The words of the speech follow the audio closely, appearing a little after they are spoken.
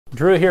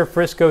Drew here,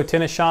 Frisco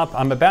Tennis Shop.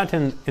 I'm about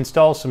to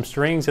install some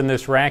strings in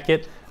this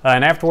racket,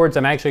 and afterwards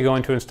I'm actually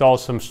going to install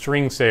some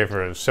string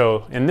savers.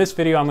 So in this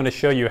video I'm going to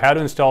show you how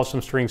to install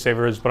some string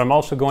savers, but I'm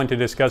also going to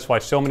discuss why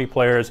so many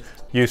players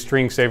use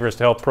string savers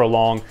to help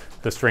prolong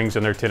the strings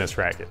in their tennis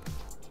racket.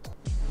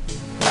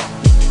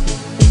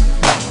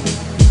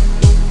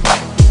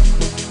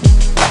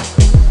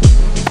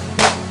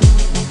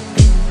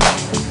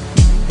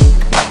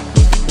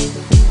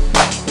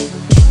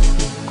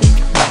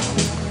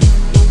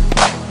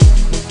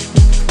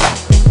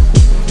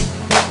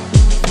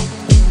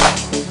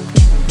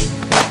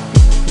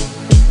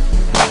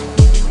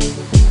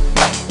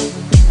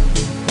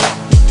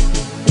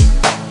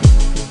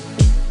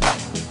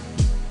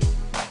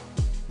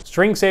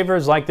 String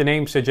savers, like the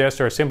name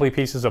suggests, are simply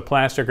pieces of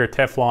plastic or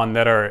Teflon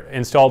that are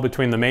installed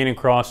between the main and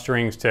cross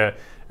strings to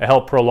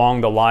help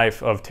prolong the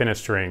life of tennis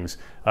strings.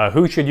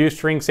 Who should use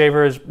string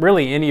savers?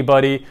 Really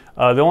anybody.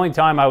 The only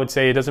time I would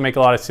say it doesn't make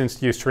a lot of sense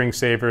to use string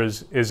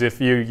savers is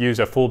if you use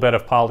a full bed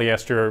of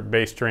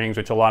polyester-based strings,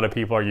 which a lot of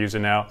people are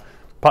using now.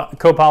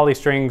 Co-poly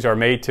strings are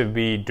made to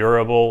be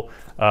durable.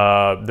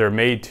 They're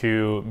made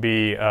to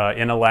be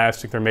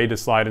inelastic. They're made to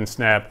slide and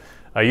snap.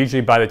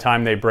 Usually by the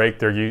time they break,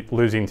 they're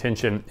losing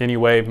tension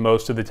anyway,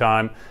 most of the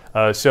time.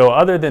 So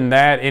other than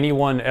that,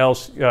 anyone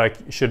else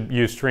should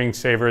use string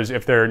savers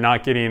if they're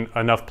not getting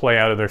enough play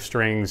out of their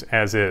strings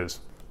as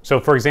is.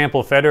 So for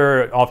example,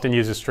 Federer often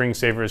uses string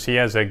savers. He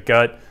has a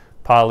gut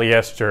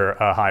polyester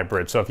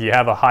hybrid. So if you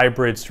have a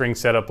hybrid string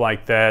setup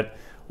like that,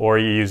 or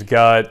you use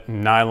gut,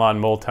 nylon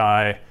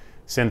multi,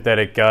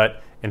 synthetic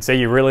gut, and say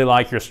you really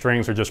like your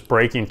strings are just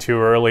breaking too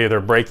early,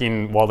 they're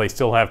breaking while they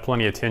still have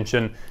plenty of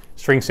tension,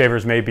 string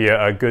savers may be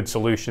a good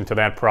solution to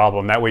that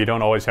problem. That way you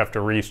don't always have to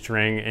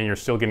restring and you're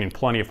still getting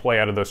plenty of play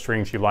out of those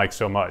strings you like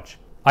so much.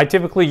 I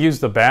typically use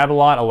the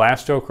Babolat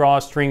Elasto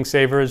Cross string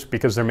savers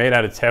because they're made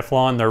out of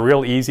Teflon. They're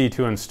real easy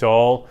to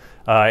install.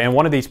 And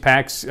one of these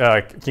packs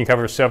can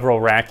cover several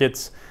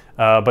rackets.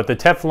 But the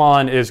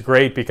Teflon is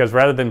great because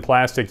rather than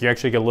plastic, you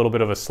actually get a little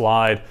bit of a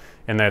slide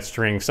in that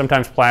string.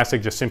 Sometimes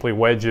plastic just simply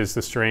wedges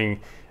the string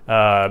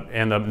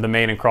and the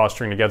main and cross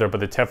string together,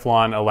 but the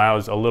Teflon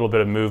allows a little bit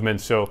of movement.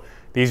 So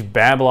these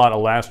Babolat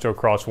Elasto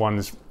Cross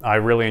ones I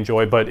really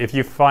enjoy, but if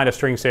you find a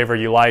string saver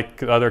you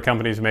like, other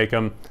companies make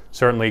them,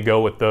 certainly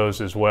go with those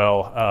as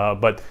well.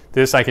 But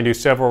this I can do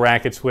several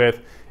rackets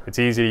with. It's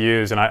easy to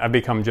use, and I've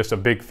become just a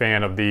big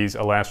fan of these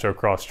Elasto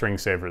Cross string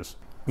savers.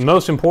 The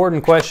most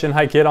important question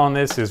I get on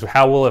this is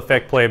how will it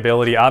affect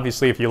playability.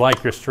 Obviously, if you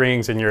like your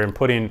strings and you're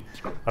inputting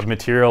a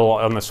material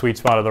on the sweet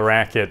spot of the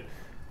racket,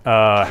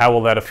 how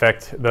will that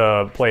affect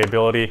the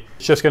playability?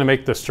 It's just going to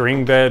make the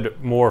string bed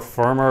more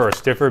firmer or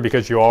stiffer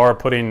because you are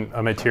putting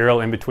a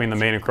material in between the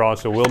main and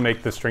cross, so it will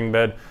make the string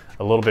bed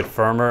a little bit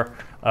firmer.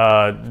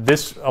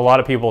 This, a lot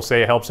of people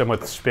say, helps them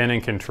with spin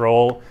and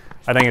control.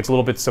 I think it's a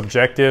little bit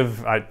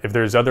subjective.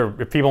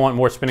 If people want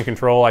more spin and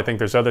control, I think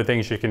there's other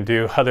things you can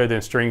do other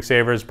than string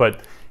savers.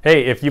 But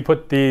hey, if you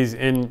put these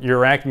in your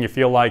rack and you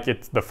feel like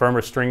it's the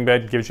firmer string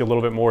bed gives you a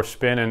little bit more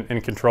spin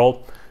and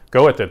control,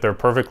 go with it. They're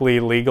perfectly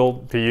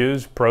legal to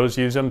use. Pros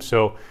use them,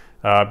 so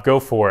go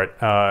for it.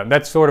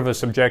 That's sort of a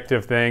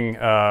subjective thing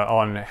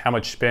on how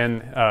much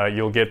spin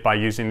you'll get by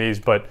using these,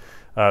 but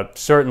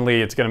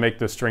certainly it's going to make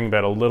the string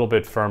bed a little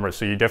bit firmer,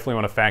 so you definitely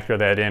want to factor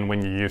that in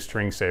when you use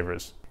string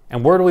savers.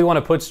 And where do we want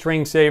to put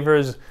string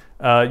savers?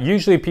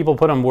 Usually people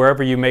put them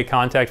wherever you make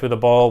contact with the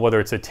ball,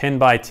 whether it's a 10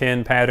 by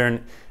 10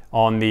 pattern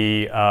on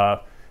the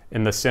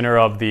in the center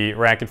of the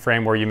racket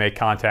frame where you make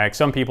contact.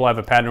 Some people have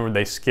a pattern where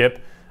they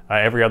skip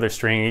every other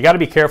string. You got to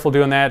be careful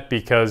doing that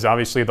because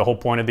obviously the whole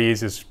point of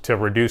these is to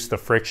reduce the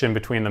friction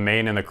between the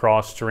main and the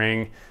cross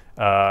string.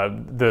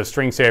 The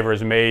string saver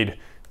is made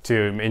to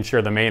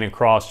ensure the main and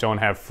cross don't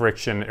have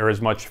friction or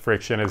as much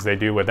friction as they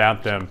do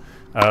without them.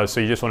 So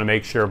you just want to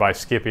make sure by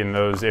skipping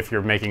those, if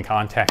you're making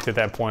contact at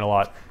that point a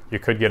lot, you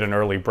could get an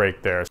early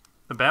break there.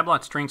 The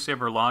Babolat string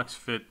saver locks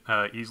fit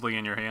easily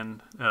in your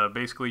hand.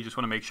 Basically, you just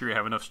want to make sure you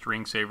have enough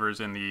string savers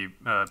in the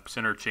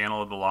center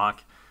channel of the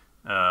lock.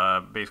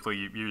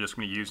 Basically, you're just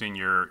going to be using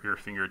your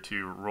finger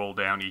to roll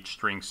down each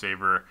string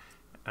saver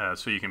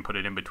so you can put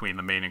it in between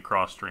the main and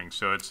cross strings.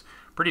 So it's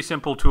a pretty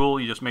simple tool.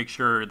 You just make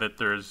sure that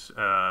there's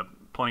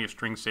plenty of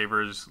string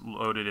savers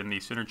loaded in the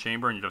center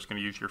chamber, and you're just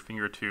going to use your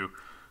finger to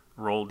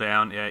roll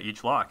down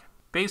each lock.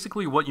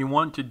 Basically, what you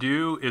want to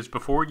do is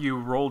before you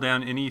roll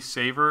down any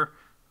saver,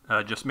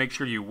 just make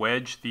sure you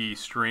wedge the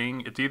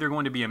string. It's either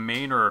going to be a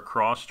main or a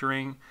cross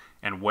string,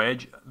 and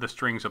wedge the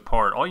strings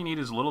apart. All you need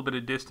is a little bit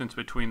of distance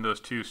between those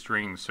two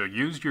strings. So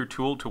use your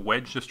tool to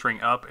wedge the string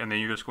up, and then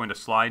you're just going to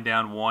slide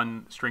down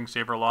one string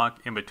saver lock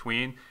in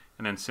between,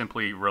 and then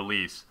simply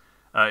release.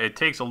 It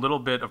takes a little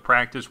bit of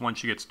practice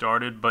once you get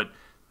started, but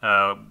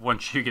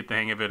once you get the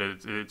hang of it,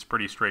 it's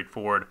pretty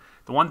straightforward.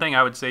 The one thing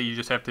I would say, you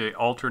just have to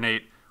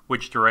alternate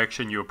which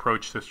direction you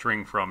approach the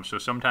string from. So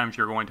sometimes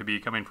you're going to be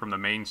coming from the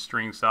main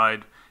string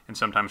side and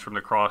sometimes from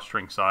the cross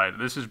string side.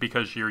 This is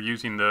because you're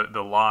using the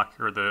lock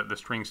or the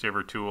string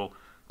saver tool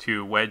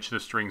to wedge the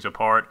strings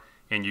apart,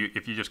 and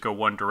if you just go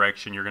one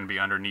direction, you're going to be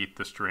underneath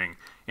the string.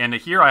 And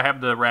here I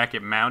have the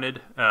racket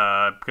mounted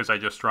because I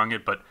just strung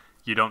it, but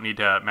you don't need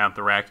to mount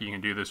the racket. You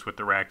can do this with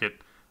the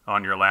racket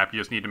on your lap. You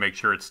just need to make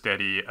sure it's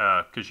steady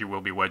because you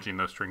will be wedging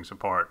those strings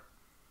apart.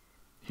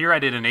 Here I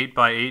did an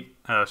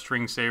 8x8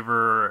 string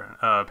saver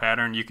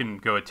pattern. You can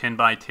go a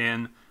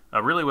 10x10.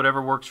 Really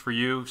whatever works for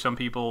you. Some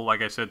people,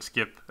 like I said,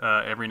 skip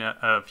every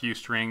few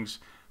strings.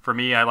 For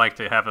me, I like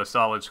to have a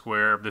solid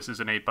square. This is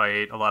an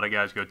 8x8. A lot of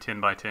guys go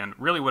 10x10.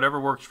 Really whatever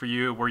works for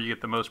you. Where you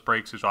get the most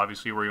breaks is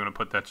obviously where you want to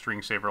put that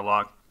string saver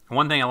lock.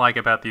 One thing I like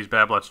about these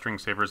Babolat string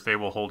savers, they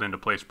will hold into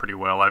place pretty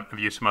well. I've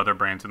used some other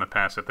brands in the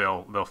past that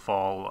they'll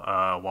fall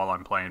while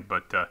I'm playing,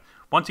 but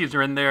once these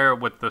are in there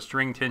with the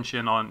string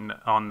tension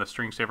on the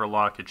string saver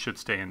lock, it should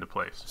stay into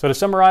place. So to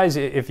summarize,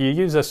 if you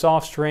use a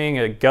soft string,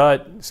 a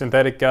gut,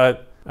 synthetic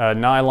gut,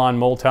 nylon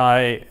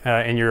multi,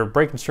 and you're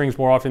breaking strings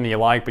more often than you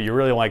like, but you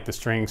really like the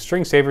strings,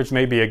 string savers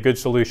may be a good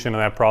solution to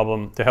that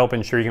problem to help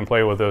ensure you can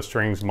play with those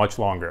strings much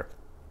longer.